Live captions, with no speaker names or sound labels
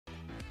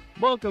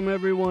Welcome,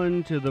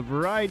 everyone, to the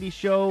variety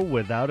show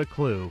Without a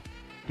Clue.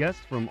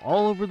 Guests from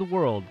all over the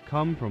world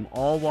come from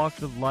all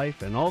walks of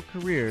life and all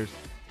careers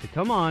to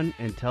come on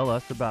and tell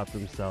us about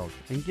themselves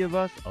and give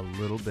us a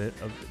little bit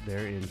of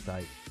their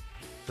insight.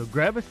 So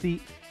grab a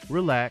seat,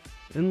 relax,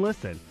 and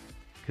listen,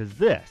 because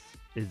this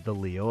is the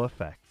Leo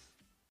Effects.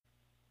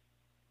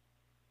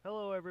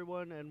 Hello,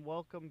 everyone, and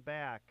welcome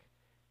back.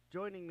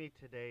 Joining me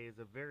today is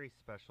a very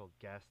special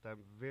guest. I'm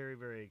very,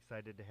 very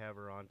excited to have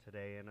her on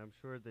today, and I'm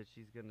sure that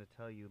she's going to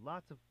tell you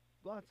lots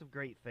of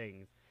great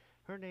things.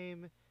 Her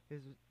name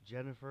is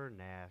Jennifer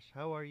Nash.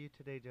 How are you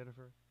today,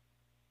 Jennifer?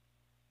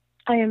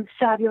 I am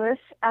fabulous,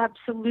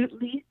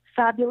 absolutely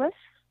fabulous.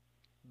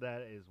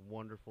 That is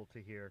wonderful to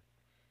hear.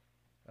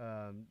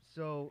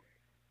 So,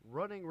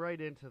 running right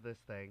into this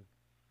thing,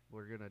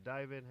 we're going to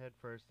dive in head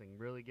first and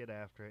really get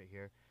after it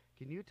here.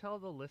 Can you tell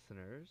the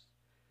listeners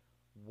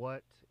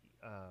what,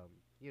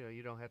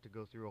 you don't have to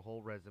go through a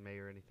whole resume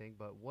or anything,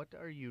 but what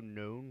are you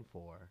known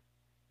for?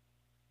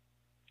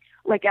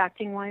 Like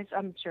acting-wise,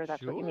 I'm sure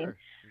that's Sure. what you mean.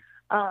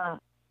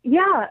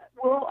 Yeah,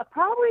 well,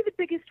 probably the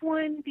biggest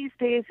one these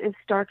days is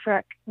Star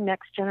Trek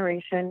Next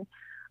Generation.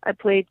 I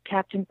played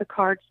Captain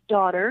Picard's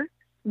daughter,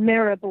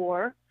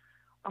 Maribor,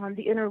 on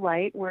The Inner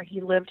Light, where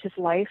he lived his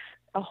life,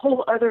 a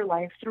whole other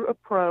life, through a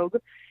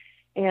probe,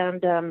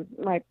 and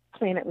my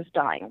planet was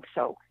dying,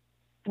 so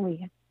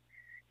we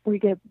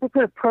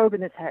put a probe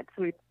in his head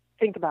so he'd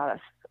think about us.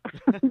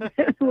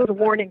 It was a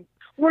warning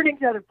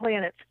to other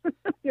planets,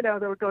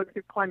 that were going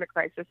through climate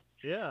crisis.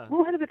 Yeah. A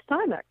little ahead of its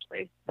time,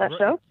 actually, that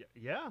show.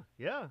 Yeah.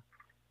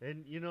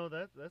 And,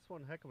 that's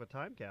one heck of a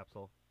time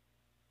capsule.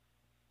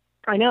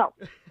 I know.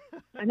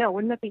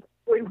 Wouldn't that be,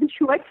 wouldn't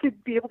you like to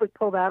be able to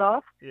pull that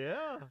off?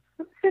 Yeah.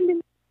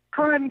 Sending a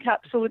time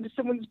capsule into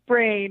someone's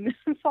brain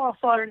far,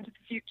 far into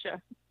the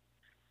future.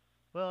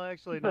 Well,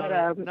 actually, But,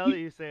 now that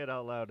you say it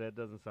out loud, it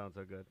doesn't sound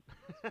so good.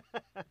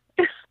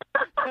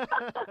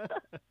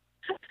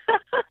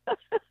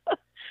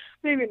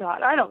 Maybe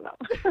not. I don't know.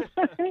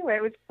 Anyway,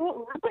 it was a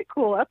really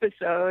cool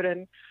episode.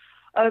 And,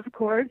 of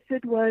course,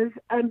 it was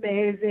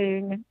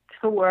amazing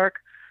to work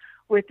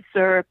with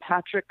Sir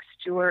Patrick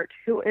Stewart,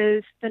 who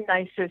is the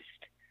nicest,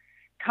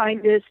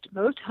 kindest,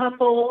 most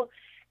humble,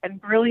 and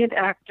brilliant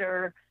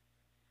actor,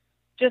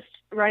 just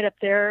right up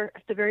there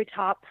at the very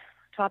top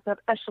of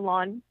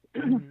echelon.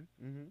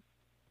 Mm-hmm.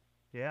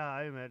 Yeah,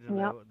 I imagine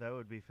Yep. that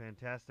would be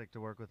fantastic to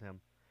work with him.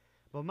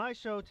 But my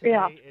show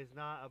today is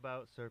not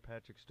about Sir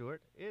Patrick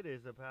Stewart. It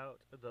is about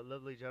the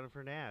lovely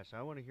Jennifer Nash.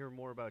 I want to hear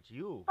more about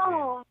you.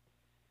 Oh,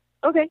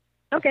 okay.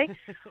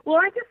 Well,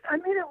 I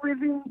made a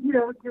living,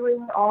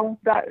 doing all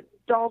the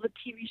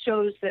TV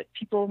shows that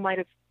people might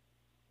have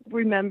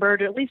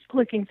remembered, or at least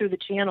clicking through the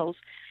channels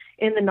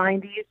in the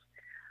 90s.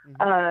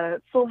 Mm-hmm.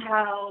 Full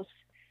House,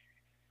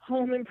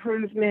 Home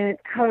Improvement,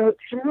 Coach.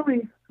 I'm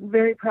really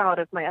very proud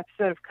of my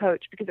episode of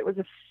Coach because it was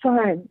a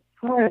fun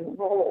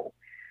role.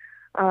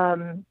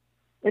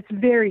 It's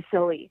very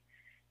silly,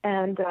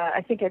 and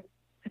I think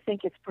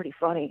it's pretty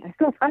funny.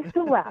 I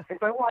still laugh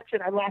if I watch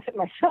it. I laugh at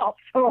myself,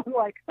 so I'm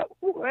like,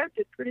 oh, that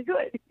did pretty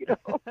good,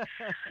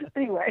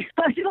 Anyway,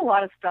 I did a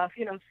lot of stuff,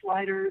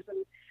 Sliders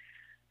and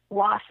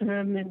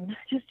Blossom, and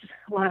just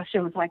a lot of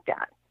shows like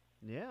that.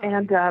 Yeah.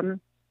 And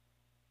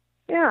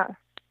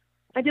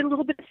I did a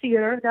little bit of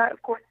theater that,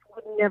 of course,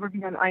 would never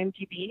be on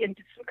IMDb, and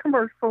did some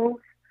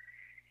commercials,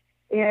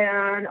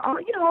 and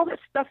all that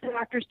stuff that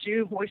actors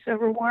do,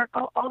 voiceover work,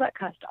 all that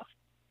kind of stuff.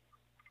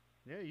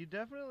 Yeah, you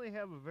definitely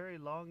have a very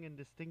long and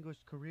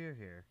distinguished career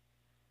here.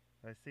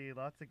 I see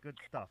lots of good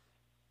stuff.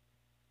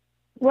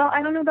 Well,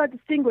 I don't know about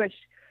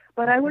distinguished,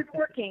 but I was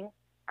working.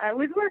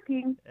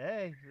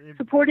 Hey.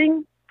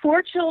 Supporting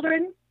 4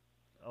 children.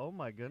 Oh,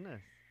 my goodness.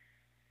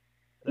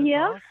 That's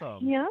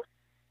awesome.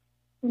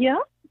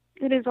 Yeah,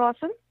 it is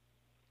awesome.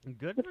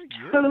 Good for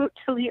you.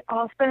 Totally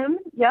awesome.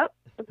 Yep.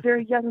 A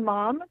very young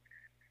mom.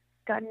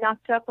 Got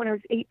knocked up when I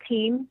was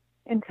 18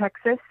 in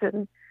Texas,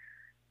 and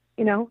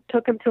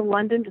took him to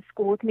London to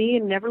school with me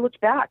and never looked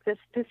back. This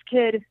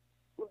kid,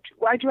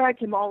 I dragged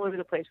him all over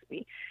the place with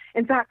me.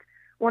 In fact,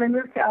 when I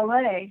moved to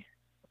LA,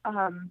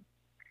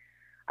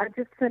 I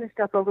just finished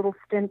up a little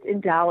stint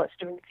in Dallas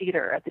doing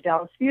theater at the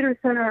Dallas Theater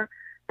Center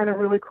and a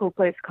really cool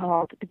place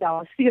called the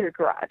Dallas Theater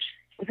Garage.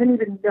 If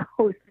anyone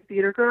knows the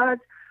Theater Garage,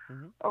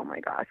 mm-hmm. Oh my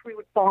gosh, we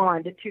would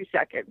bond in 2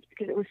 seconds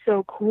because it was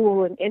so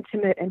cool and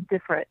intimate and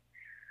different.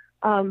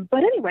 But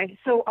anyway,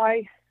 so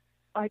I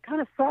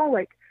kind of saw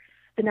like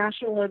the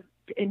National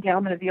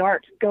Endowment of the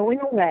Arts going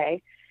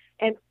away,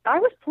 and I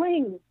was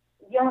playing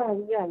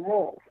young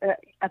roles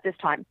at this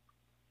time.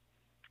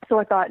 So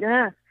I thought,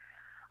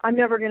 I'm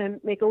never going to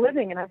make a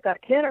living, and I've got a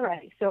kid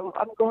already, so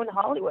I'm going to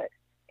Hollywood.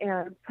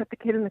 And put the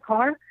kid in the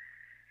car,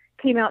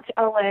 came out to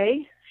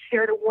LA,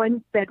 shared a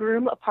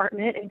 1-bedroom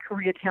apartment in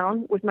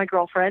Koreatown with my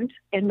girlfriend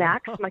and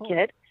Max, my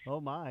kid.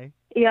 Oh my.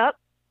 Yep.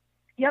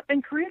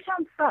 And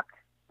Koreatown sucked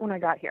when I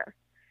got here.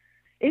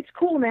 It's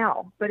cool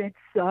now, but it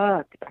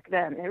sucked back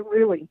then. It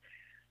really,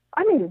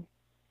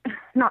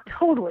 not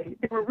totally.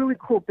 They were really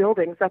cool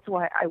buildings. That's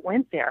why I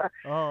went there.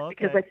 Oh,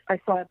 okay. Because I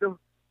saw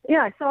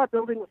Yeah, I saw a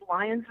building with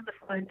lions in the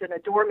front and a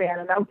doorman,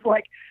 and I was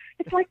like,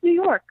 it's like New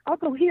York. I'll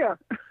go here.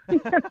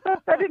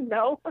 I didn't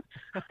know.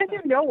 I knew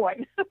no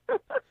one.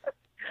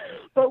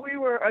 But we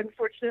were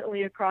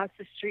unfortunately across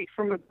the street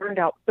from a burned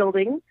out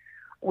building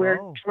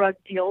where Oh. drug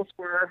deals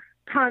were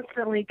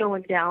constantly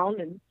going down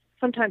and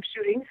sometimes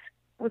shootings.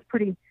 It was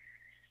pretty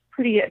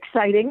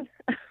exciting.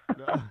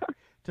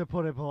 To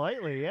put it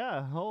politely,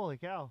 yeah. Holy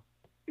cow.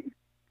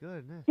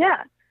 Goodness.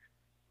 Yeah.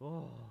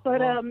 Oh, But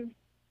well,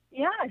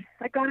 yeah,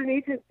 I got an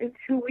agent in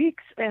 2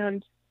 weeks,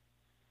 and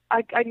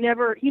I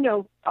never,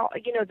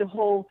 the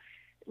whole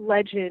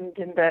legend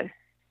and the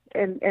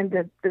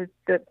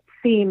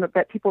theme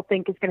that people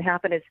think is going to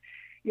happen is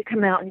you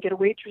come out and get a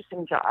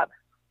waitressing job,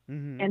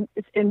 mm-hmm.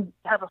 and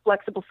have a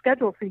flexible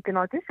schedule so you can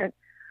audition.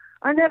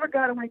 I never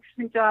got a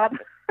waitressing job.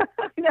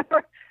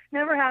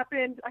 Never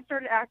happened. I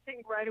started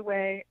acting right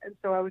away, and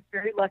so I was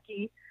very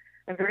lucky.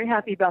 I'm very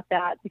happy about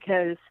that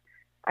because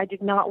I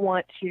did not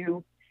want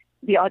to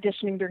be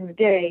auditioning during the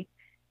day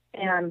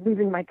and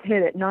losing my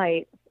kid at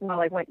night while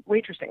I went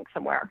waitressing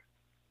somewhere.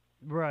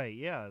 Right,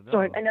 yeah. No.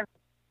 So I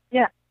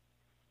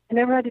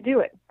never had to do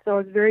it. So I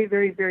was very,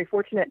 very, very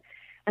fortunate.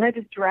 And I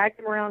just dragged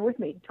him around with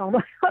me to all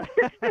my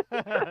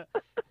auditions.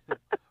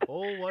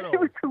 Oh, It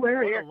was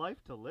hilarious. what a life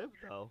to live,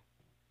 though.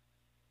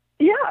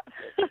 Yeah.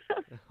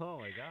 Oh,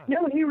 my gosh.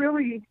 No, he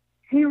really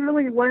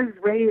was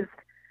raised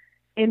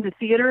in the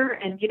theater,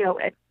 and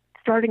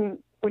starting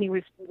when he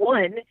was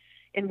 1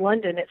 in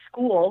London at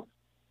school,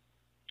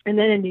 and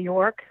then in New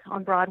York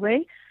on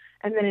Broadway,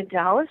 and then in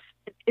Dallas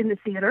in the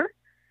theater,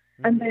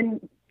 Mm-hmm. and then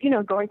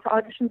going to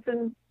auditions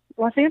in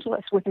Los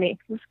Angeles with me.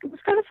 It was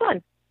kind of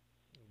fun.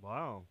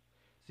 Wow.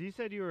 So you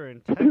said you were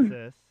in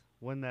Texas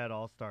when that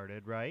all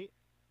started, right?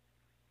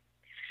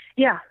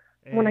 Yeah,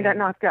 when I got And-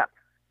 knocked up.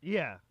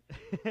 Yeah.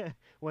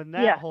 When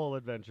that Yeah. whole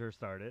adventure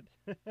started.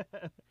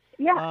 Yeah,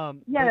 yeah,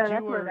 but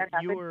that's where that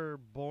happened. you were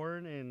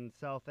born in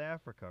South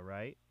Africa,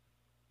 right?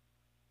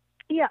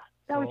 Yeah,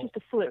 that was So- just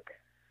a fluke.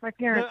 My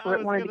parents I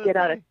was wanted to gonna get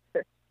out of say.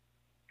 it.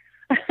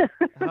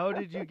 How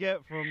did you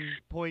get from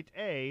point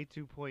A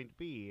to point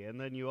B? And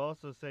then you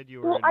also said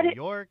you were Well, in I New didn't-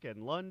 York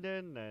and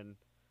London and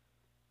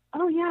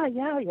Oh, yeah.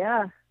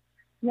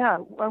 Yeah,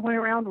 I went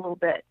around a little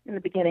bit in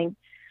the beginning.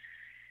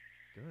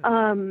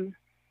 good.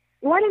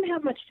 Well, I didn't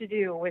have much to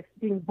do with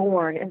being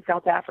born in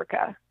South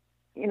Africa.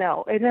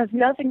 It has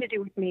nothing to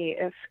do with me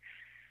if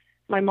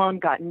my mom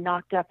got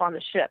knocked up on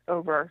the ship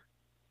over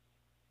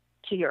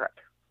to Europe.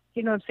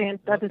 You know what I'm saying?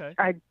 Okay.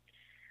 I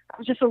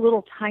was just a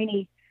little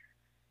tiny,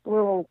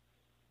 little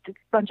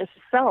bunch of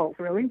cells,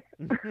 really.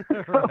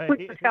 So Right.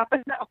 it just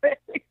happened that way.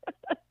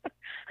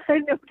 I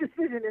had no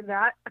decision in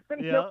that. I'm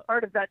Yeah. no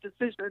part of that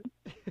decision.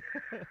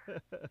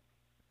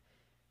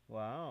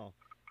 Wow.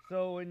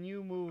 So when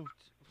you moved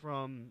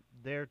from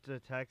there to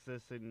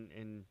Texas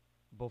and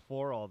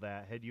before all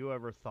that, had you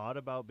ever thought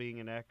about being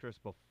an actress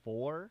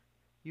before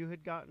you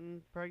had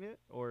gotten pregnant,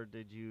 or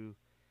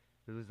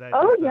was that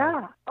Oh, just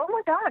yeah. Oh,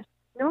 my gosh.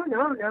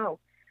 No.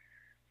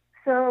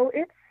 So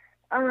it's,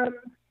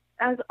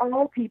 as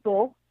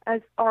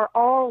are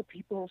all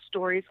people's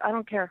stories, I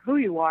don't care who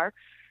you are,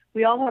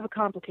 we all have a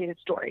complicated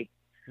story.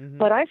 Mhm.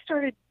 But I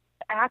started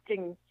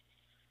acting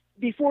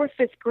before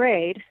 5th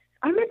grade.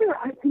 I remember,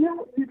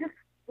 you just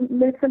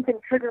made something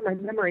trigger my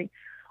memory.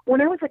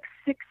 When I was like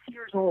 6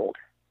 years old,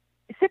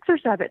 6 or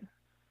 7,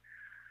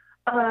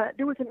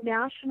 there was a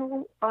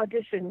national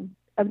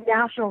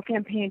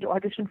campaign to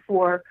audition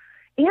for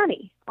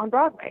Annie on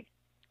Broadway.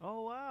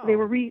 Oh, wow. They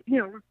were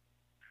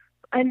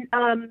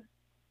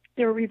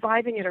they were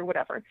reviving it or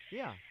whatever.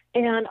 Yeah.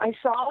 And I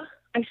saw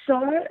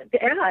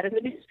the ad in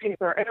the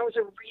newspaper, and I was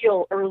a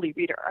real early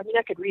reader. I mean,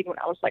 I could read when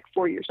I was like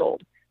 4 years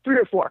old, 3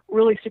 or 4,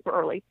 really super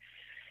early.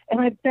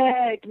 And I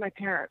begged my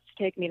parents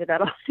to take me to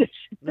that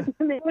audition,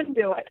 and they wouldn't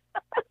do it.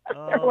 They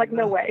were like,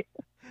 no way.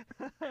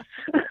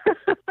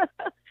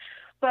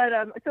 But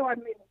so I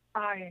mean,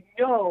 I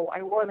know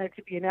I wanted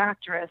to be an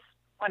actress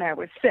when I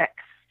was 6,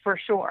 for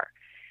sure.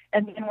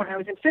 And then when I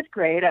was in 5th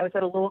grade, I was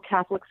at a little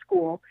Catholic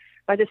school.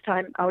 By this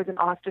time, I was in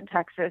Austin,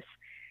 Texas,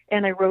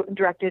 and I wrote and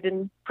directed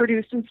and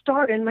produced and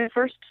starred in my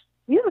first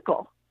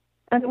musical.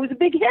 And it was a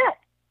big hit.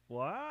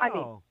 Wow. I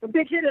mean, a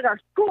big hit at our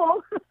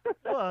school.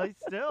 Well,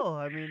 still,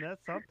 I mean,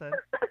 that's something.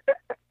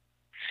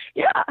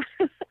 Yeah.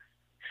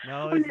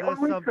 Now, When the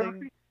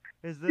only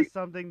is this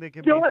something that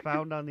can No, be it-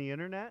 found on the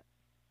internet?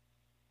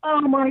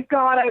 Oh, my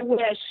God, I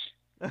wish.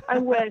 I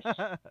wish.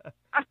 I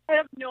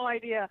have no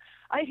idea.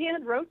 I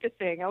hand wrote the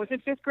thing. I was in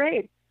 5th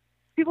grade.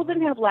 People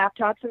didn't have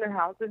laptops in their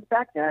houses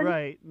back then.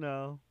 Right,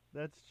 no,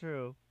 that's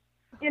true.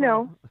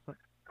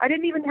 I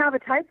didn't even have a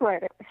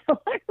typewriter.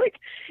 So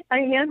I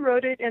hand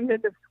wrote it, and then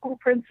the school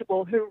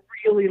principal, who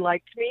really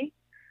liked me,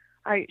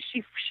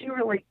 she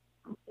really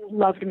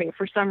loved me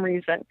for some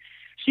reason.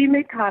 She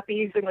made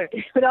copies and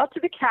gave it out to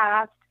the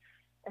cast,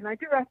 and I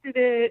directed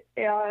it.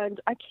 And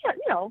I can't,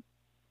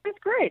 5th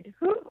grade.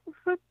 Who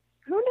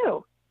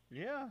knew?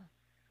 Yeah,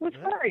 It was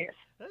hilarious.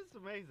 that's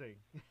amazing.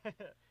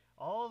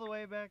 All the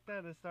way back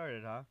then it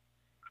started, huh?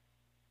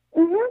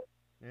 Mhm.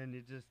 And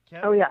it just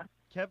kept Oh yeah.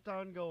 kept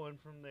on going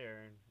from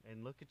there,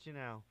 and look at you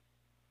now.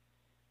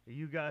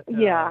 You got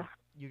Yeah,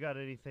 you got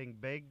anything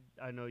big?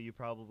 I know you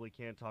probably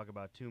can't talk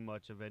about too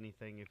much of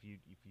anything if you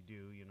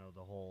do, you know,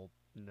 the whole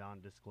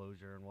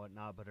non-disclosure and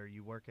whatnot. But are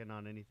you working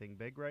on anything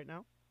big right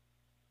now?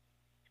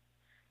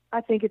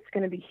 I think it's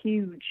going to be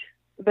huge,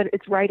 but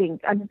it's writing.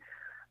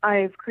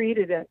 I've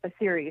created a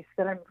series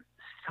that I'm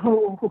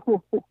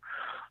so,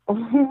 oh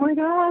my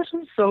gosh,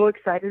 I'm so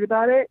excited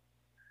about it.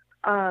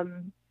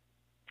 Um,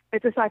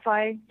 it's a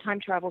sci-fi time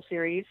travel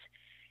series,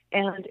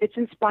 and it's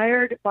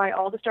inspired by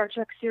all the Star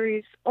Trek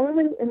series,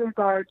 only in the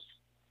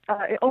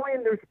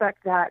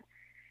respect that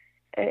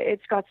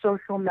it's got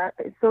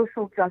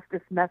social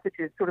justice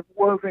messages sort of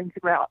woven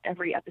throughout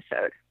every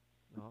episode.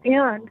 Oh,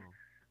 And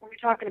when you're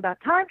talking about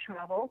time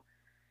travel,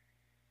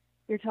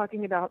 you're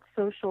talking about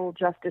social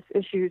justice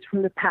issues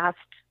from the past,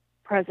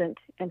 present,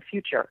 and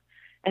future.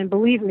 And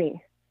believe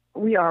me,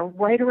 we are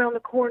right around the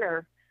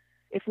corner,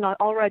 if not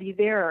already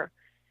there,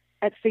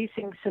 at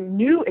facing some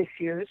new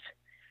issues,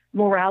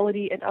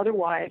 morality and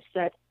otherwise,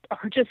 that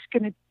are just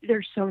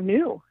they're so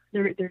new.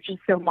 They're just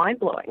so mind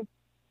blowing.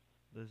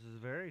 this is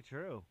very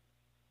true.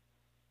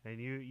 And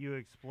you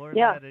explore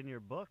Yeah. that in your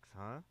books,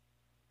 huh?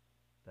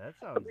 That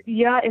sounds.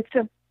 Yeah, it's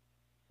a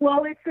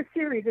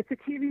series. It's a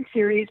TV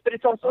series, but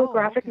it's also a Oh,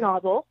 graphic okay.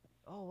 novel.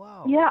 Oh,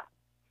 wow. Yeah,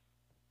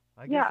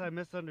 I guess yeah. I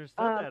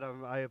misunderstood Uh, that.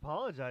 I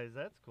apologize.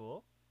 That's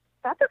cool.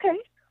 that's okay.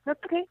 That's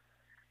okay.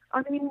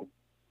 I mean,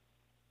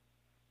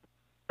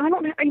 I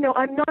don't,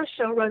 I'm not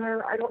a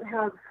showrunner. I don't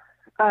have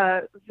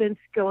Vince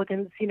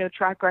Gilligan's,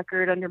 track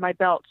record under my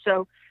belt.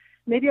 So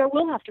maybe I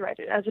will have to write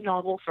it as a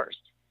novel first.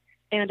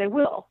 And I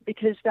will,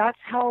 because that's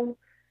how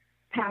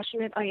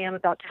passionate I am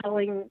about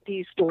telling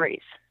these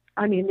stories.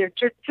 I mean,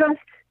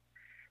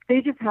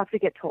 they just have to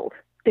get told.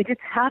 They just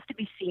have to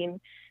be seen.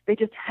 They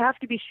just have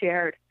to be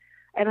shared.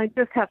 And I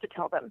just have to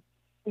tell them,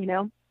 you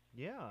know?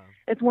 Yeah.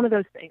 It's one of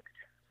those things.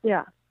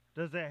 Yeah.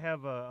 Does it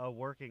have a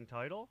working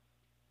title?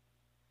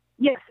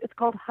 Yes, it's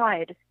called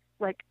Hide.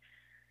 Like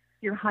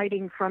you're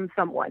hiding from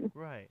someone.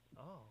 Right.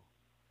 Oh,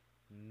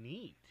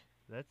 neat.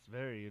 That's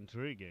very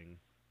intriguing.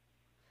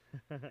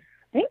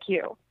 Thank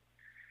you.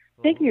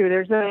 Thank Well, you.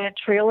 There's a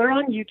trailer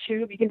on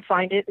YouTube. You can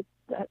find it.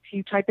 If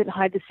you type in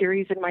Hide the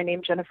Series and my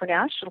name, Jennifer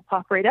Nash, it'll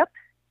pop right up.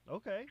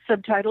 okay.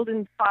 Subtitled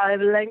in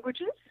 5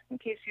 languages, in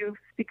case you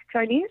speak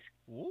Chinese.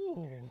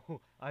 Ooh,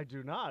 I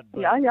do not,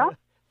 but Yeah, yeah.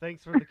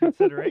 thanks for the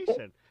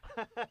consideration.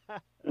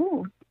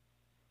 Ooh,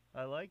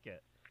 I like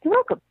it. you're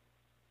welcome.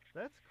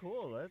 That's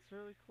cool. That's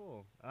really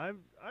cool. I'm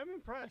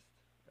impressed.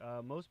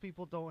 Most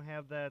people don't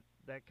have that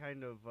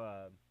kind of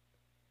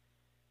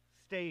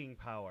staying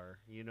power.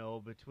 You know,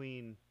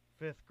 between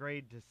fifth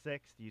grade to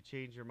sixth, you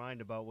change your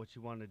mind about what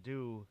you want to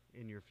do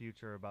in your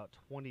future about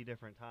 20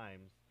 different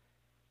times.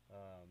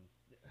 Um,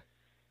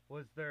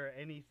 was there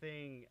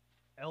anything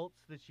else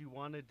that you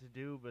wanted to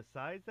do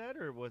besides that,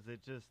 or was it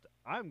just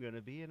I'm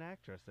gonna be an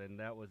actress and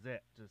that was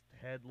it, just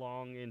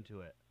headlong into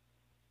it?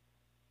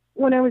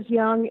 When I was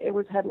young, it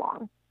was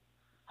headlong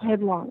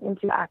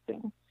into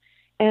acting.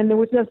 And there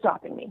was no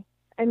stopping me.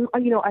 And,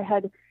 I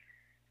had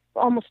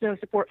almost no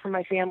support from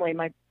my family.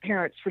 My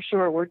parents, for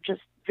sure, were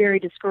just very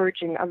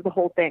discouraging of the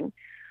whole thing.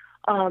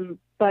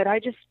 But I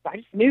just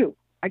knew.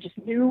 I just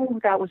knew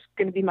that was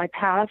going to be my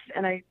path,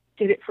 and I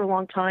did it for a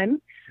long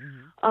time.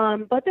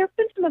 Mm-hmm. But there have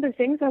been some other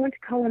things. I went to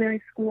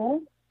culinary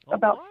school Oh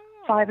about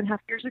wow! 5.5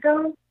 years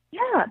ago.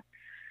 Yeah.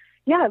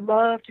 Yeah, I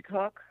love to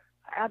cook.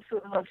 I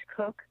absolutely love to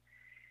cook.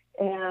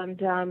 And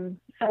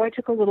so I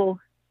took a little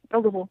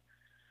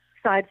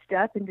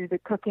sidestep into the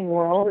cooking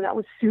world, and that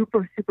was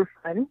super, super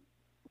fun.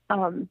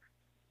 Um,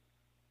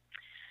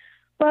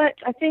 but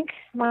I think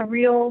my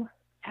real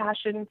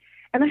passion,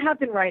 and I have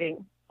been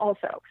writing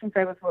also since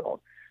I was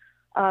little,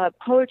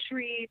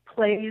 poetry,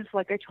 plays,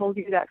 like I told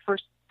you, that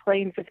first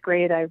play in fifth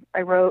grade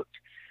I wrote.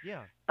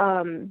 Yeah.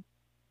 Um,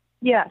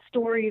 yeah,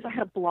 stories. I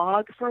had a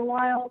blog for a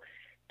while,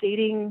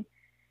 dating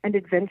and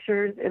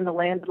adventures in the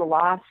land of the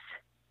lost,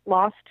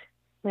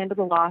 land of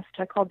the lost.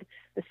 I called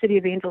the City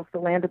of Angels the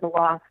land of the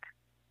lost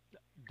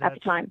at the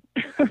That's time.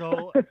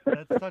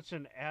 that's such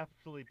an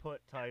aptly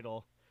put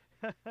title.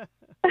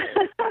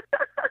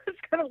 It's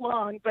kind of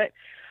long, but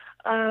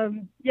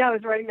yeah, I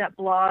was writing that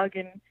blog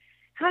and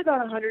had about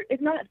 100,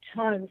 if not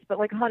tons, but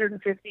like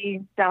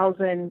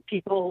 150,000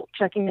 people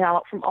checking it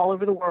out from all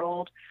over the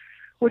world,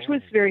 which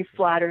was Holy very shit.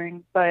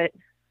 flattering. But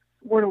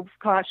word of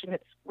caution,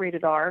 it's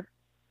rated R.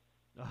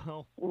 Oh, A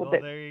little well,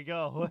 bit. there you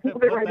go. little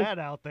bit Put rated, that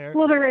out there. a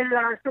little bit rated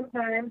R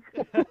sometimes.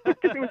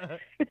 'Cause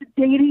it's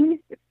dating.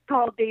 It's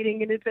called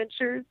Dating and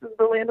Adventures in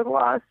the Land of the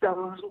Lost, so it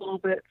was a little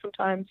bit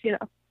sometimes.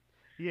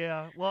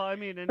 Yeah, well, I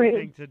mean, Rated.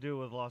 anything to do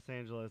with Los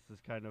Angeles is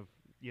kind of,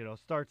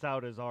 starts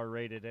out as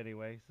R-rated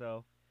anyway,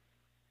 so.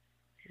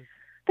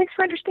 Thanks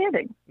for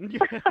understanding.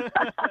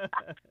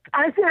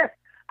 As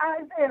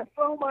if,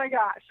 oh my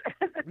gosh,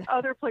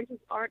 other places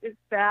aren't as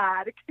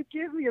bad.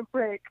 Give me a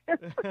break.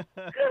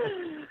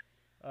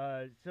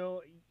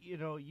 So,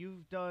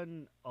 you've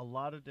done a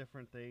lot of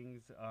different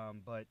things,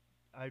 but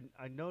I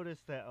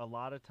noticed that a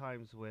lot of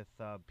times with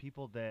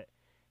people that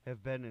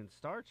have been in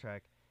Star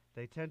Trek,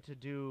 they tend to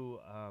do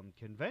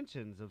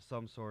conventions of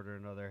some sort or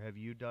another. Have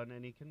you done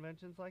any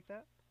conventions like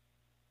that?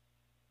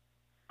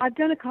 I've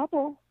done a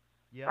couple.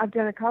 Yeah. I've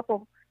done a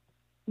couple.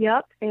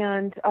 Yep.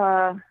 And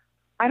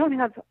I don't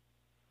have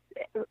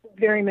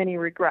very many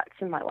regrets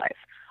in my life.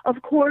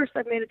 Of course,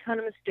 I've made a ton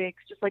of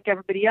mistakes, just like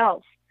everybody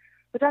else,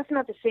 but that's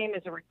not the same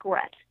as a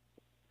regret.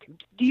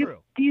 Do you True.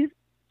 do you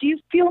do you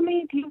feel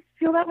me? Do you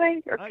feel that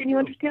way, or I can you do.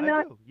 understand I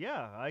that? do.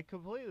 Yeah, I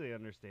completely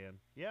understand.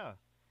 Yeah.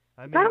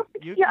 I I mean, don't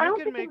think. you Yeah, I you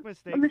don't can think make a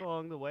mistakes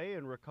along the way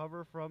and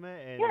recover from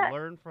it and yeah.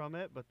 learn from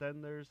it, but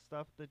then there's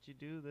stuff that you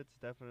do that's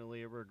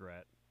definitely a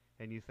regret,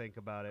 and you think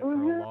about it for a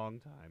hmm long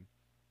time.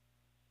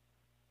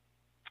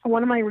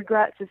 One of my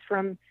regrets is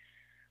from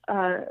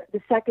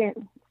the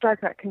second Star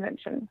Trek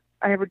convention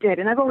I ever did,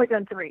 and I've only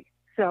done three.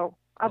 So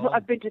Oh.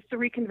 I've been to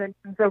three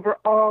conventions over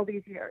all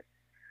these years.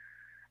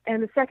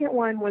 And the second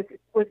one was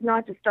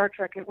not just Star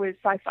Trek; it was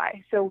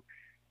sci-fi. So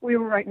we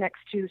were right next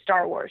to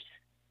Star Wars.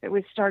 It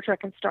was Star Trek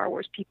and Star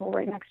Wars people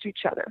right next to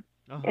each other.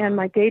 And Uh-huh.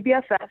 my gay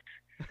BFF,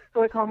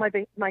 who I call my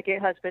gay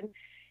husband,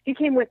 he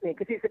came with me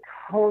because he's a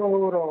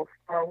total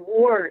Star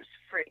Wars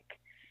freak.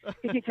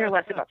 He could care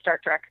less about Star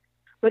Trek,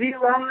 but he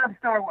loves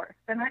Star Wars,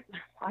 and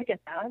I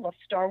get that. I love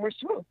Star Wars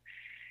too.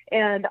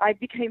 And I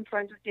became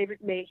friends with David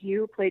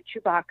Mayhew, who played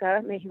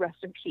Chewbacca. May he rest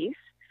in peace.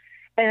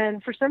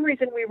 And for some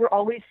reason, we were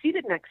always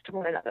seated next to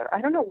one another.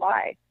 I don't know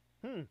why,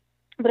 Hmm.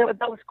 but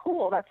that was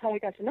cool. That's how I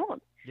got to know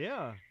him.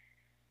 Yeah.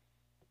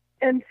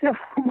 And so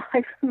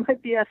my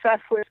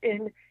BFF was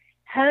in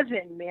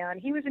heaven, man.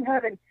 He was in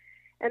heaven.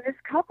 And this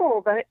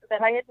couple that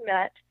I had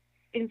met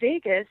in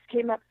Vegas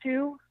came up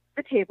to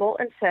the table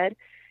and said,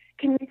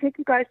 "Can we take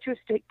you guys to a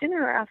steak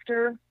dinner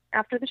after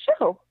the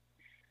show?"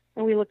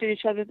 And we looked at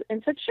each other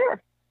and said,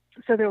 "Sure."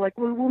 So they're like,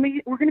 "Well,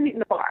 we're going to meet in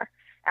the bar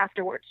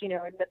afterwards, you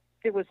know." And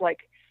it was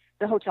like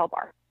the hotel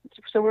bar.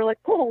 So we're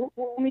like, "Cool,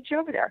 we'll meet you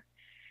over there."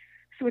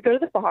 So we go to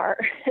the bar,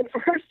 and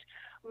first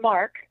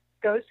Mark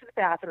goes to the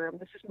bathroom.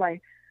 This is my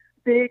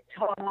big,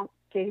 tall,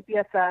 gay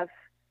BFF,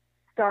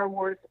 Star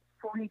Wars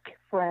freak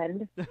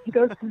friend. He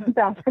goes to the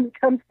bathroom,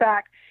 comes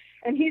back,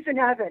 and he's in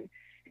heaven.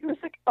 He was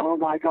like, "Oh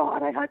my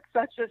God, I had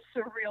such a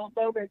surreal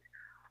moment.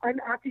 I'm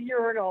at the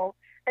urinal,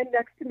 and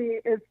next to me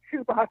is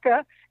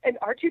Chewbacca and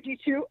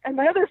R2D2 and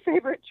my other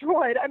favorite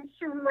droid. I'm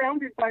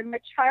surrounded by my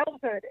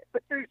childhood,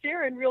 but they're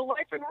there in real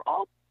life, and we're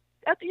all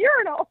at the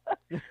urinal."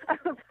 I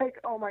was like,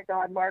 "Oh my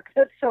God, Mark,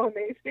 that's so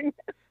amazing."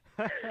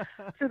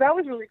 So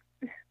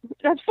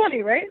that's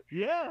funny, right?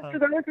 Yeah. So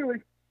that was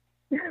really,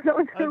 that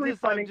was really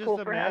fun I'm and just cool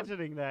for him,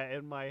 imagining that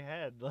in my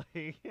head,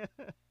 like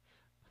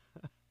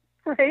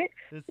right?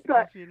 this You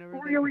got stuff you never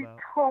think really about.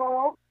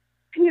 tall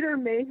Peter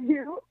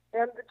Mayhew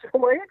and the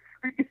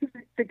droids,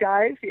 the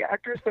guys, the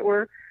actors that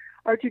were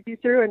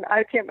R2D2, and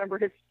I can't remember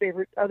his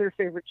other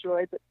favorite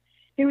droid, but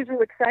he was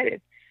really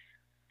excited.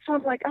 So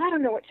I'm like, I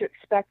don't know what to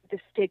expect at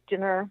this steak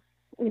dinner,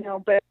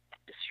 but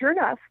sure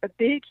enough, a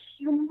big,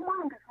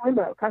 humongous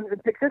limo comes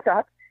and picks us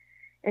up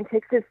and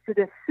takes us to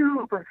this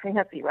super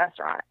fancy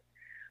restaurant.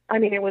 I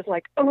mean, it was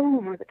like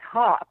over the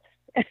top.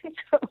 And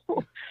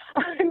so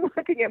I'm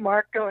looking at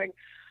Mark going,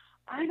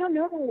 I don't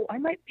know, I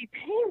might be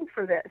paying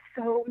for this.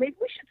 So maybe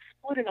we should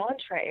split an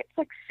entree. It's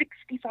like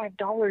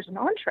 $65 an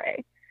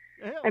entree.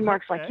 And Yeah,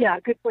 Mark's like, okay. yeah,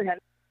 good plan.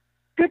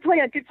 Good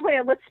plan, good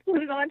plan. Let's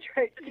split an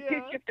entree just in case Yeah.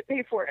 you have to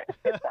pay for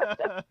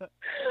it.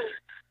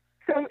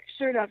 So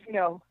sure enough,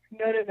 no. We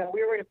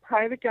were in a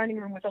private dining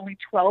room with only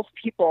 12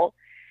 people,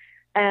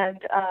 and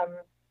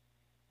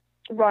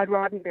Rod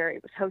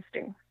Roddenberry was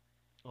hosting.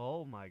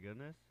 Oh my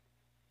goodness.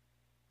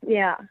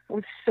 Yeah, it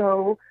was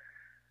so,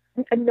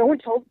 and no one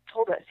told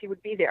us he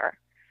would be there,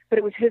 but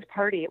it was his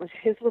party. It was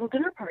his little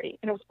dinner party,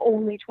 and it was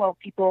only 12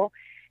 people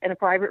in a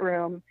private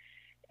room.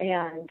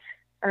 And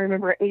I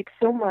remember I ate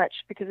so much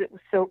because it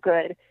was so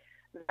good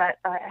that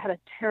I had a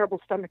terrible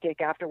stomachache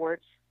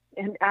afterwards.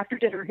 And after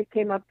dinner, he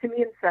came up to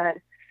me and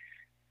said,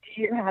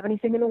 "Do you have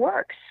anything in the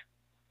works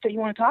that you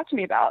want to talk to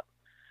me about?"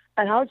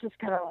 And I was just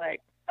kind of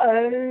like,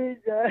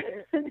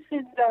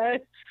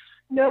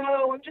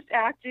 no, I'm just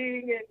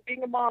acting and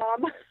being a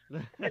mom.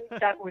 And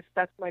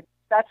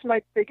that's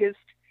my biggest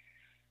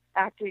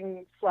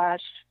acting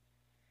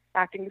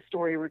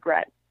story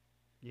regret,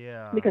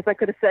 Yeah. because I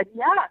could have said,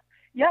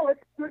 yeah, let's.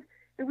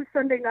 It was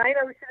Sunday night.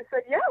 I should have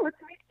said, yeah, let's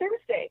meet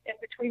Thursday. And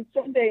between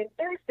Sunday and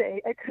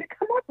Thursday, I could have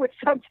come up with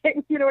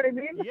something. You know what I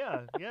mean?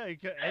 Yeah, yeah, you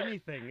could,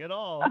 anything at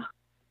all.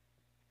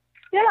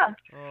 Yeah,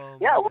 Oh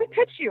yeah. my Let me goodness.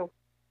 pitch you.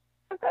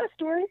 I've got a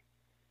story.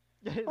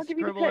 I'll give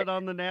you the Scribble pitch. it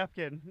on the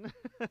napkin.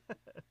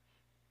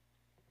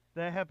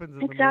 That happens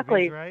in the movies,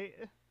 Exactly. right?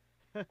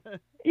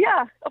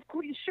 Yeah, of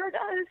course, it sure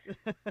does.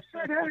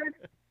 Sure does.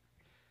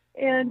 Oh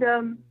And my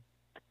goodness.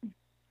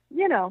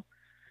 you know,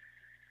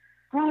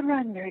 Rod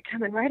Roddenberry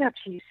coming right up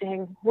to you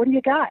saying, "What do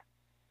you got?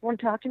 Want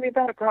to talk to me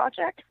about a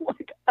project?"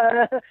 Like,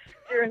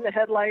 deer in the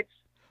headlights.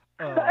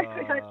 I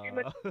had too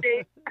much Uh,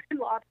 steak and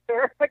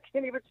lobster. I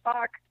can't even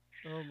talk.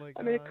 oh my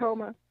I'm in a gosh.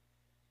 coma.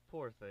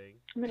 Poor thing.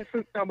 I'm in a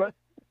food coma.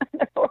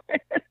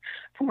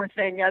 Poor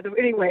thing. Yeah.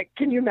 Anyway,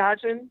 can you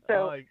imagine?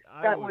 So I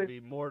that would was, be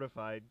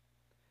mortified.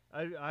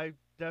 I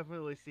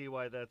definitely see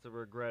why that's a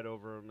regret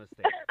over a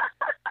mistake.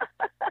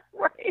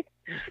 Right.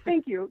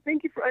 Thank you.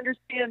 Thank you for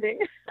understanding.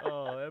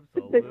 Oh,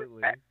 The regret.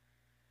 absolutely.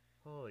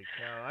 Holy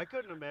cow! I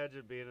couldn't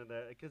imagine being in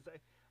that because,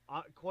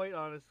 quite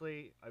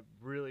honestly, I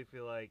really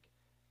feel like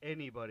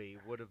anybody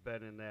would have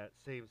been in that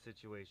same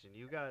situation.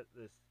 You got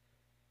this.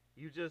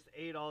 You just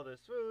ate all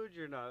this food.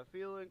 You're not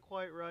feeling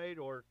quite right,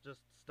 or just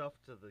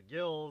stuffed to the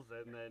gills,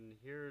 and then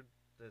here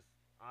this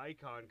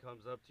icon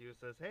comes up to you and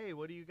says, "Hey,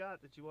 what do you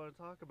got that you want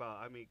to talk about?"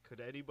 I mean, could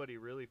anybody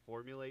really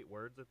formulate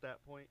words at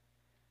that point?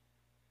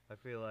 I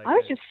feel I like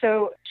was just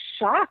so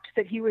shocked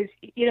that he was,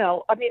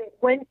 I mean,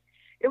 when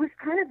it was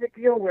kind of the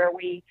deal where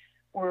we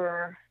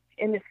were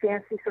in this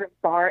fancy sort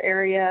of bar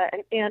area,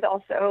 and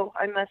also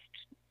I must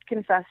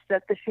confess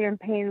that the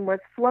champagne was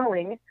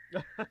flowing.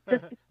 Just,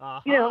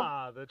 you know,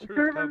 aha, the truth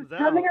servers comes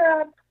coming out.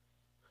 around.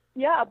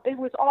 Yeah, it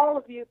was all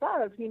of the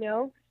above, just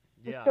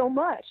Yeah. so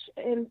much.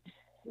 And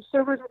the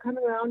servers were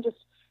coming around just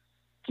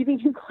giving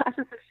you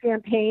glasses of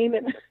champagne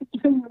and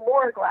even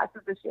more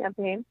glasses of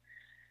champagne.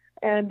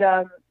 And,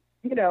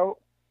 you know,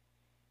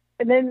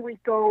 and then we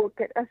go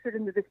get ushered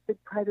into this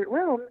big private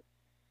room.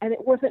 And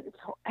it wasn't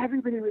until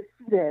everybody was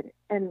seated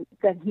and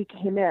then he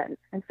came in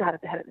and sat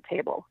at the head of the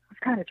table. It was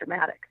kind of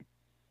dramatic.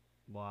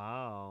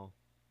 Wow.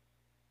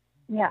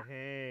 Yeah.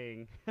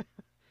 Dang.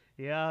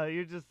 Yeah,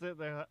 you're just sitting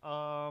there.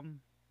 Oh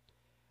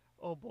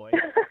boy.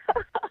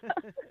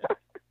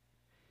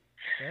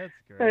 That's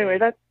Anyway,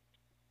 great.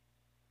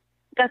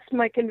 that's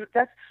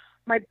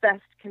my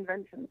best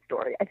convention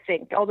story, I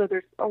think. Although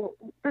there's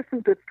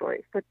some good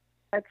stories, but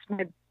that's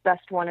my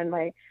best one and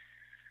my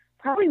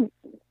probably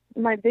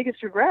my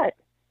biggest regret.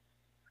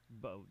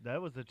 But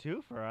that was a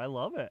twofer. I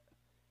love it.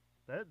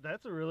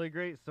 That's a really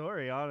great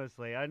story,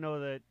 honestly. I know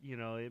that,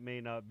 it may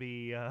not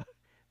be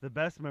the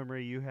best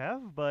memory you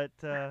have, but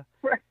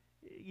Right.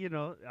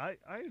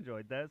 I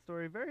enjoyed that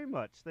story very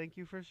much. Thank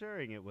you for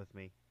sharing it with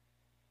me.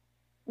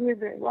 You're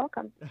very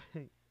welcome.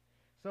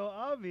 So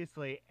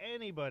obviously,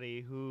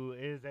 anybody who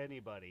is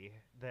anybody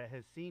that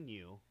has seen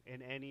you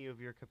in any of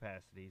your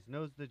capacities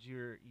knows that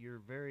you're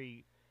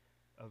very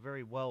a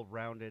very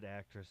well-rounded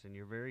actress and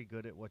you're very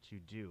good at what you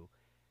do.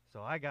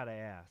 So I got to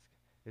ask,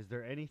 is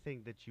there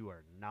anything that you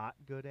are not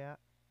good at?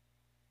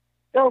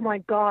 Oh my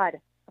God.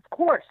 Of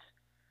course.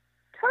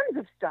 Tons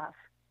of stuff.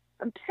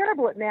 I'm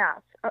terrible at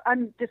math.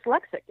 I'm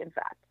dyslexic, in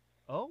fact.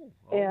 Oh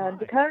And my.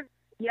 because,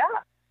 yeah,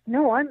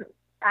 no, I'm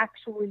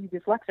actually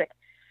dyslexic.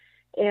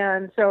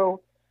 And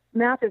so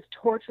math is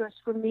torturous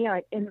for me.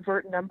 I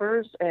invert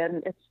numbers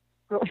and it's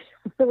really,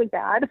 really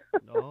bad.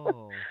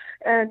 Oh.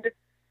 and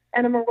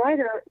and I'm a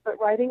writer, but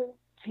writing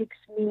takes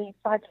me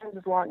 5 times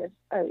as long as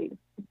a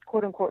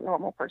quote unquote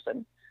normal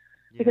person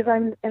because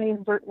Yeah. I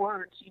invert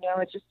words.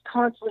 It's just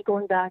constantly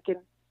going back and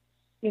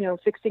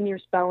fixing your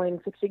spelling,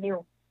 fixing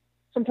your.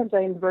 Sometimes I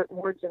invert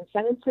words in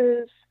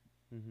sentences.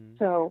 Mhm.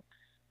 So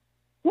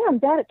yeah, I'm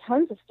bad at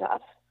tons of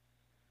stuff.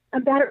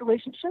 I'm bad at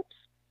relationships.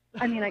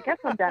 I mean, I guess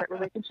I'm bad at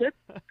relationships.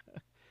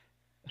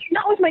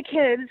 Not with my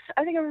kids.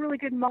 I think I'm a really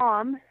good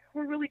mom.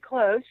 We're really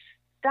close.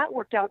 That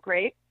worked out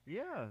great.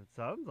 Yeah, it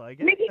sounds like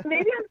it.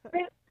 Maybe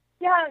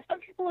yeah, some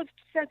people have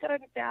said that I'm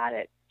bad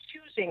at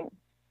choosing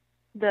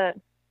the,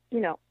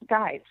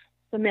 guys,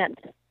 the men.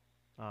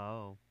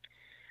 Oh.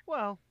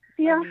 Well,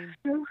 I Yeah.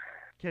 mean,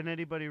 can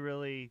anybody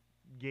really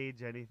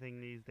gauge anything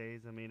these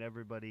days? I mean,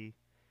 everybody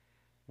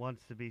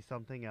wants to be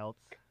something else,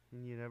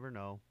 and you never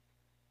know.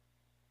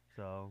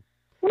 So,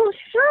 Well,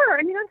 sure.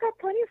 I mean, I've got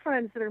plenty of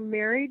friends that are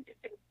married,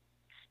 and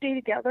stay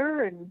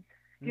together, and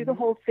do the mhm.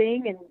 whole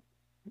thing, and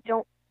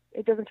don't.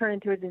 It doesn't turn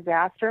into a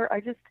disaster.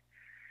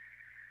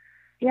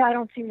 Yeah, I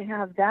don't seem to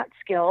have that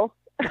skill.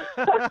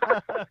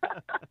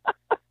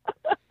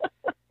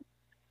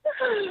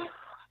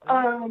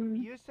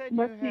 You said you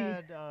Let's see.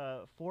 had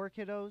four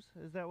kiddos.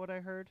 Is that what I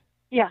heard?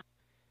 Yeah,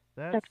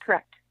 That's that's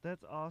correct.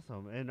 that's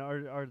awesome. And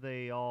are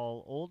they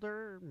all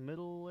older,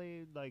 middle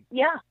aged, like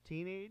Yeah,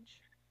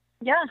 teenage?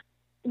 yeah.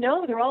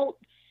 No, they're all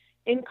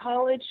in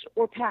college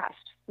or past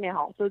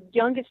now. The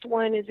youngest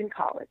one is in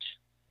college.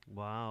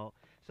 Wow.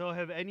 So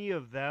have any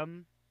of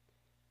them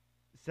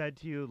said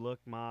to you, "Look,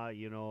 Ma,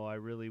 I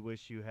really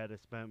wish you had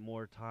spent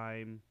more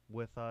time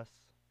with us"?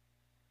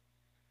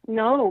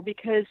 No,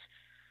 because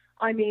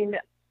I mean,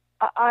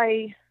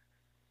 I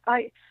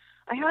I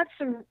I had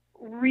some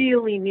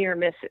really near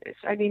misses.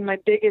 I mean, my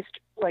biggest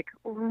like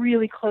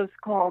really close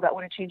call that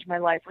would have changed my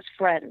life was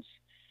Friends.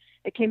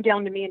 It came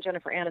down to me and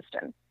Jennifer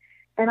Aniston,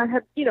 and I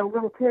had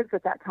little kids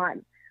at that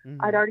time.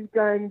 I'd Mhm. already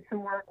done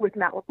some work with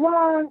Matt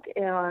LeBlanc,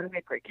 and we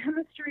had great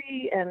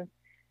chemistry, and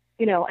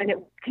and it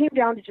came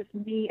down to just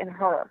me and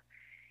her.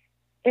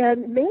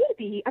 And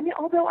maybe, I mean,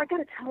 although I got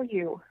to tell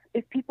you,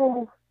 if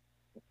people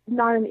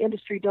not in the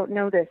industry don't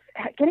know this,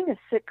 getting a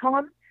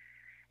sitcom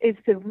is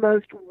the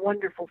most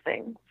wonderful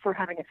thing for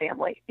having a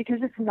family because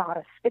it's not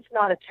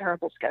a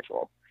terrible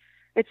schedule.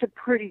 It's a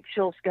pretty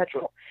chill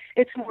schedule.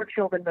 It's more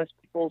chill than most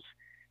people's,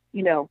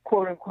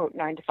 quote unquote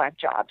 9 to 5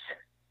 jobs.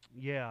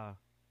 Yeah.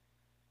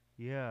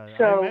 Yeah. I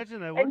So,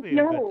 imagine that would and be a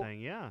good no, thing.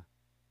 Yeah.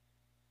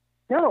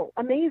 no,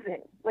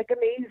 amazing, like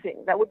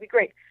amazing. That would be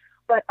great.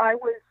 But I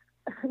was,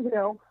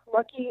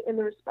 lucky in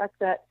the respect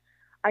that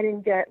I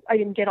didn't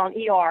get on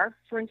ER,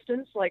 for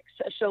instance, like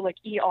a show like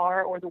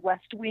ER or The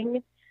West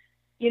Wing.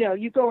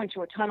 You go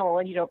into a tunnel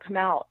and you don't come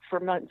out for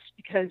months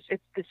because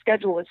the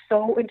schedule is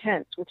so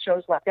intense with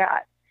shows like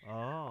that.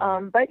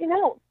 Oh. But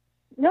no,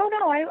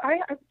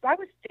 I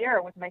was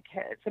there with my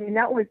kids. I mean,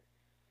 that was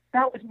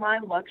my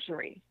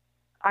luxury.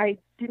 I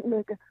didn't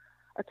make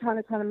a ton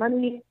of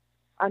money.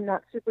 I'm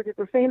not super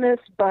duper famous,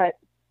 but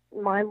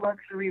my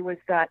luxury was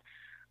that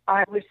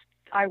I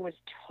was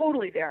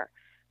totally there,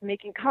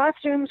 making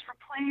costumes for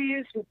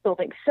plays,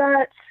 building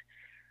sets,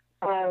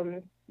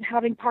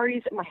 having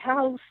parties at my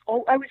house.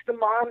 Oh, I was the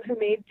mom who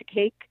made the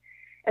cake,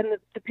 and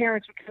the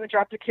parents would come and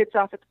drop their kids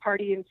off at the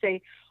party and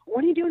say,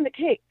 "When are you doing the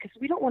cake? Because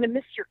we don't want to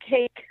miss your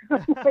cake."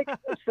 I'm like,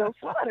 I'm so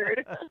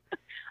flattered.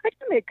 I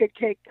can make good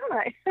cake, don't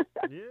I?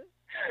 Yeah.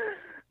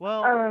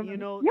 Well, yeah,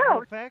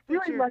 the fact that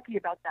really lucky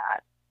about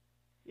that.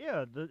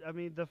 yeah,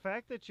 the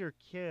fact that your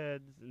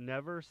kids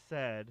never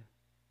said,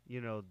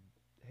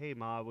 hey,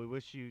 Ma, we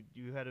wish you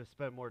had to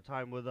spend more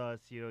time with us.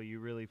 You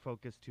really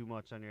focused too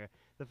much on your.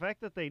 The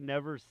fact that they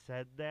never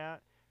said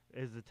that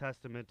is a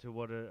testament to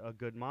what a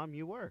good mom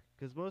you were.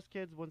 Because most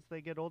kids, once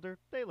they get older,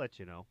 they let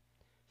you know.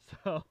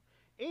 So,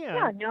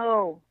 Yeah,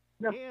 no.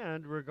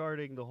 and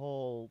regarding the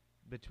whole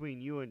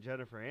between you and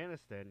Jennifer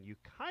Aniston, you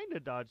kind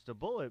of dodged a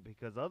bullet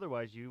because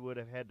otherwise you would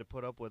have had to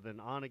put up with an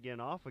on again,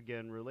 off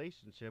again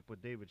relationship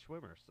with David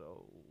Schwimmer.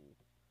 So.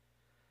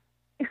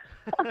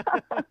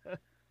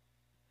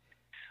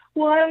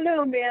 Well, I don't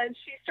know, man.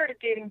 She started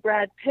dating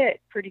Brad Pitt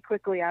pretty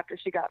quickly after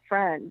she got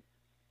Friends.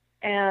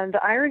 And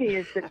the irony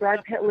is that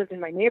Brad Pitt lived in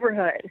my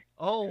neighborhood.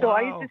 Oh, wow. So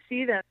I used to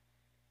see them.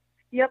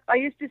 Yep, I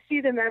used to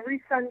see them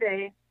every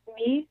Sunday,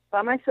 me,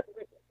 by myself,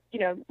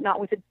 not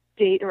with a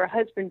date or a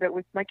husband, but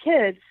with my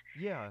kids.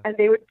 Yeah. And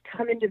they would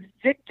come into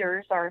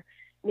Victor's, our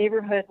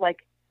neighborhood,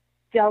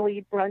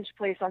 deli brunch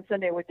place on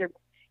Sunday with their,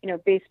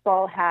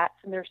 baseball hats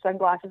and their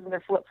sunglasses and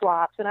their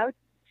flip-flops. And I would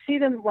see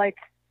them,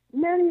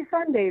 many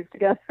Sundays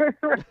together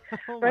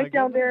right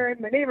down there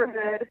in my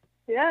neighborhood.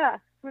 Yeah,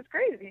 it was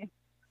crazy.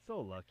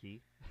 So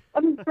lucky.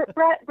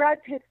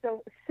 Brad Pitt's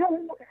so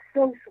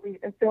sweet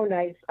and so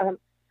nice.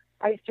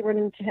 I used to run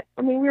into him.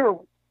 I mean, we were,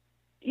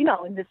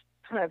 in this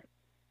kind of,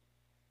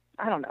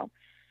 I don't know,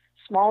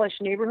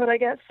 smallish neighborhood, I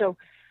guess. So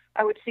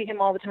I would see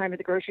him all the time at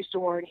the grocery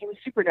store, and he was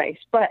super nice.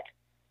 But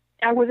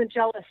I wasn't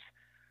jealous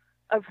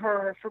of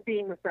her for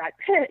being with Brad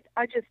Pitt.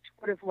 I just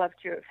would have loved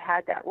to have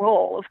had that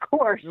role, of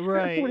course.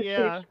 Right, it would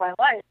have changed my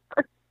life.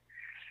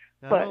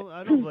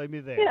 I don't blame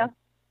you there.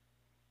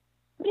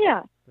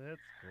 Yeah. That's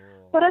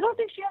cool. But I don't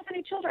think she has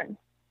any children.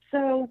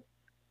 So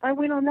I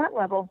win on that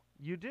level.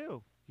 You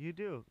do.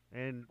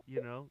 And,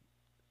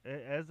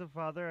 as a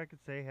father, I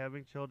could say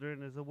having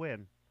children is a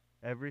win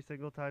every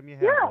single time you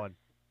have one.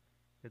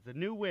 It's a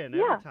new win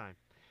every time.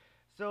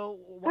 So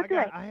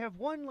I have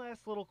one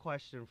last little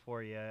question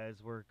for you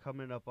as we're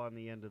coming up on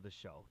the end of the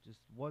show. Just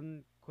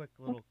one quick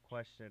little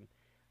question.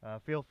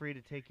 Feel free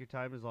to take your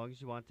time as long as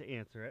you want to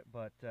answer it.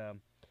 But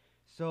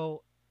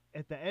so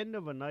at the end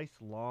of a nice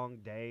long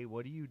day,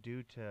 what do you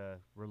do to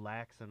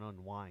relax and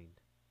unwind?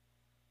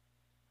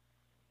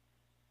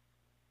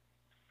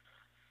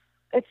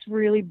 It's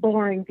really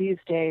boring these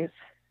days.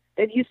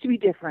 It used to be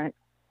different.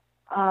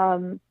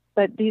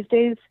 But these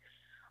days,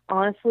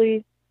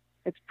 honestly,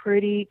 it's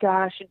pretty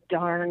gosh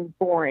darn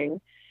boring.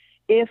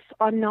 If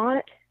I'm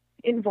not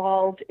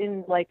involved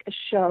in a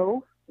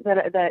show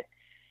that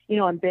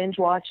I'm binge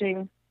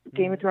watching,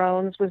 Game of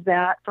Thrones was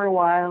that for a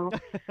while.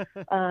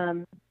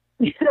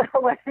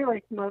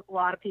 Like a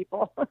lot of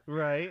people.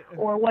 Right.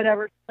 Or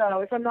whatever.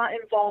 So if I'm not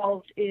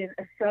involved in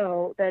a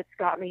show that's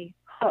got me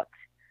hooked,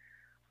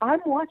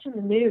 I'm watching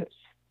the news.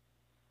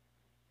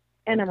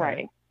 And I'm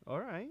writing. All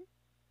right.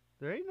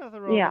 There ain't nothing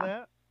wrong with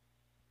that.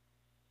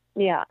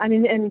 Yeah. I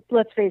mean, and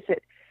let's face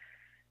it,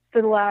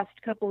 for the last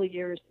couple of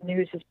years, the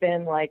news has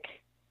been like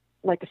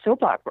a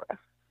soap opera.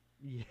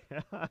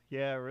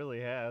 Yeah, it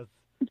really has.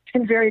 It's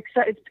been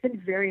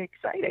very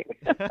exciting.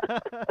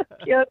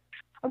 Yeah,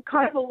 I'm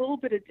kind of a little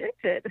bit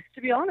addicted,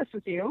 to be honest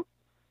with you.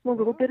 I'm a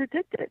little bit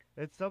addicted.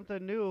 It's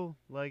something new,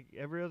 like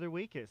every other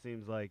week it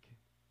seems like.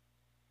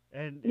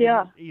 And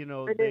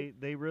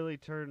they really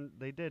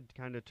did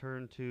kind of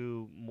turn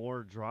to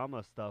more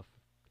drama stuff,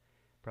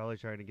 probably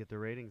trying to get the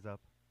ratings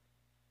up.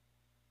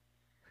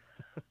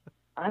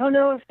 I don't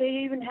know if they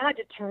even had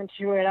to turn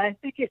to it. I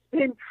think it's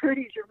been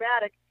pretty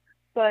dramatic,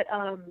 but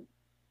I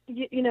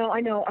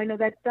know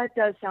that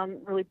does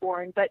sound really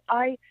boring, but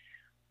I'm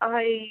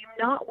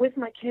not with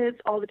my kids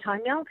all the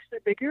time now because they're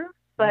bigger.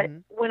 But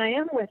when I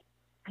am with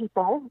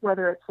people,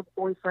 whether it's a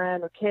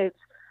boyfriend or kids,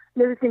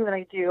 the other thing that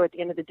I do at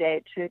the end of the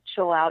day to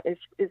chill out is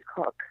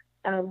cook,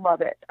 and I love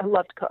it. I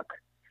love to cook.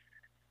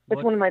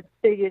 It's one of my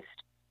biggest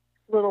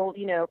little,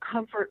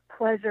 comfort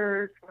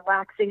pleasures,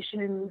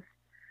 relaxations,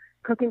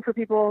 cooking for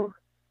people.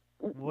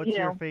 What's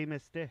your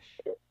famous dish?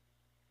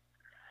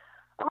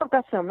 Oh, I've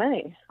got so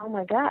many. Oh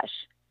my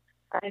gosh.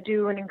 I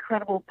do an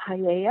incredible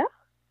paella,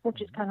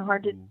 which is kind of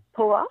hard to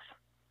pull off.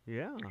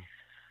 Yeah.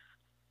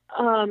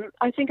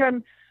 I think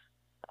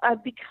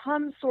I've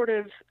become sort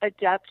of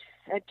adept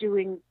at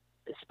doing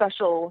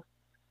special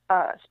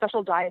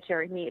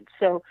dietary needs.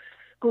 So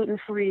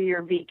gluten-free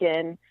or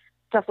vegan,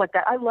 stuff like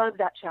that. I love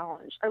that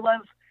challenge. I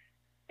love,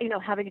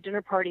 having a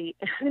dinner party.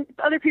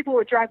 Other people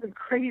would drive them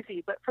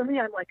crazy, but for me,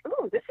 I'm like,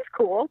 oh, this is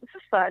cool. This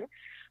is fun.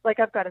 Like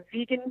I've got a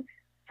vegan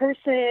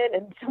person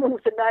and someone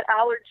with a nut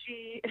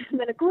allergy and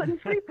then a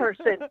gluten-free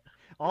person.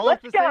 All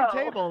Let's at the go.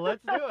 same table.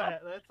 Let's do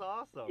it. That's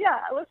awesome. Yeah,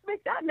 let's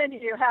make that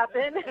menu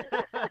happen.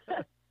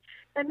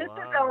 And this is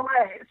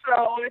LA,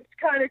 so it's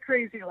kind of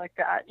crazy like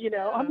that.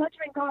 I'm not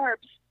doing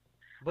carbs.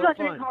 But I'm not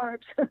fun. doing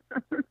carbs.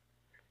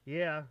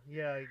 Yeah,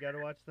 you got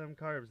to watch them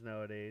carbs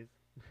nowadays.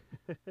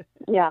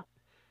 Yeah.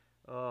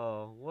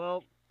 Oh,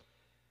 well,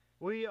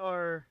 we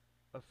are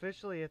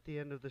officially at the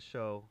end of the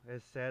show,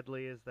 as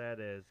sadly as that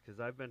is, because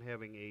I've been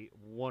having a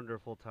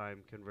wonderful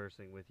time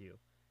conversing with you.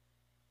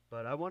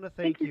 But I want to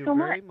thank you so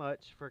very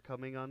much for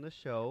coming on the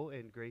show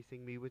and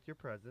gracing me with your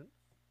presence.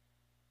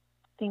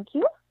 Thank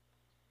you.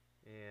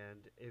 And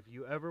if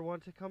you ever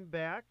want to come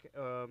back,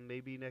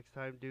 maybe next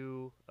time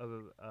do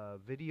a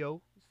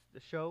video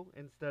show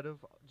instead of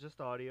just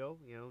audio,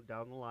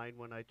 down the line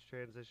when I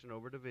transition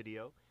over to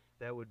video,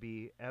 that would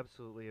be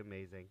absolutely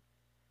amazing.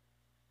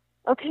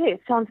 Okay,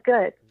 sounds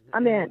good.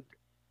 I'm in.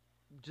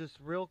 Just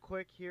real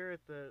quick here at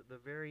the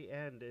very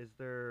end, is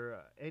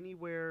there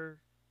anywhere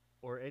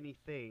or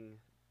anything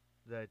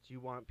that you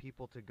want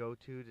people to go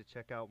to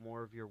check out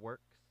more of your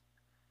works?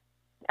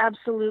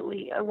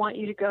 Absolutely. I want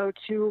you to go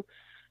to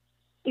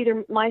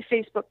either my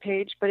Facebook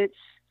page, but it's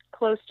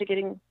close to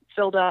getting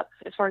filled up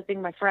as far as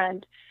being my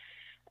friend,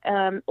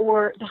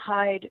 or the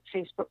Hide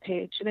Facebook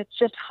page. And it's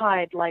just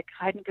Hide, like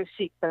hide and go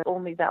seek, but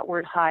only that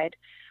word hide.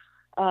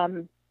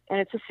 And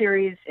it's a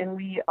series, and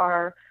we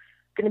are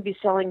going to be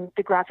selling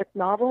the graphic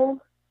novel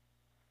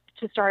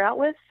to start out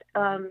with,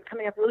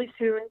 coming up really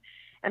soon.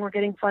 And we're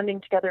getting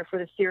funding together for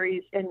the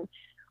series. And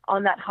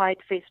on that Hide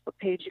Facebook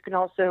page, you can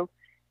also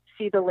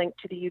see the link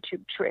to the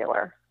YouTube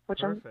trailer,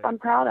 which I'm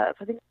proud of.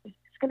 I think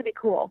it's going to be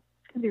cool.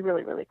 It's going to be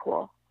really, really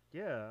cool.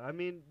 Yeah, I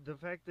mean, the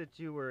fact that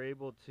you were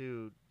able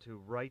to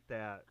write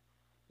that,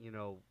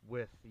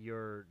 with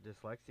your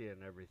dyslexia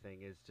and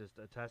everything is just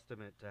a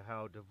testament to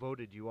how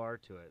devoted you are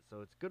to it. So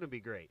it's going to be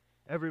great.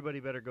 Everybody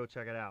better go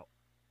check it out.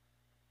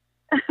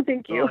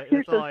 Thank you.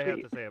 That's all I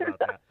have to say about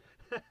that.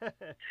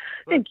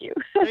 Thank you.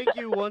 Thank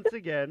you once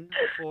again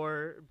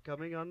for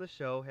coming on the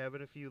show,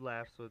 having a few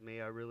laughs with me.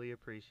 I really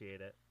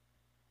appreciate it.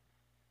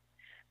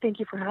 Thank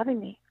you for having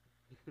me.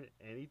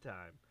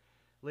 Anytime.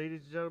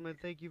 Ladies and gentlemen,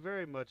 thank you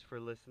very much for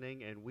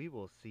listening, and we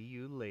will see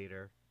you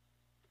later.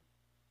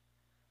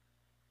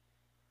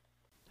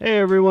 Hey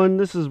everyone,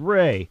 this is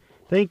Ray.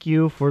 Thank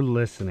you for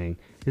listening.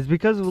 It's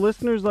because of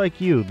listeners like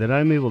you that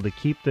I'm able to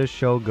keep this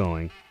show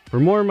going. For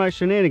more of my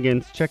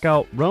shenanigans, check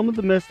out Realm of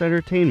the Mist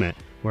Entertainment,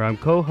 where I'm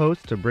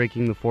co-host to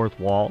Breaking the Fourth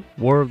Wall,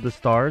 War of the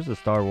Stars, a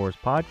Star Wars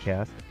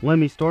podcast,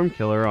 Lemmy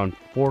Stormkiller on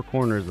Four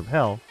Corners of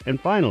Hell, and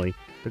finally,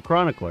 The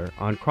Chronicler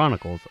on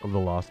Chronicles of the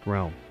Lost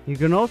Realm. You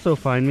can also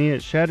find me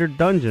at Shattered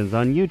Dungeons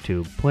on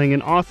YouTube, playing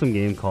an awesome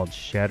game called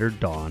Shattered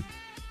Dawn.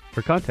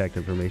 For contact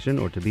information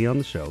or to be on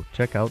the show,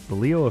 check out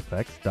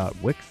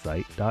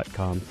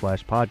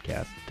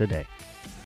theleoeffects.wixsite.com/podcast today.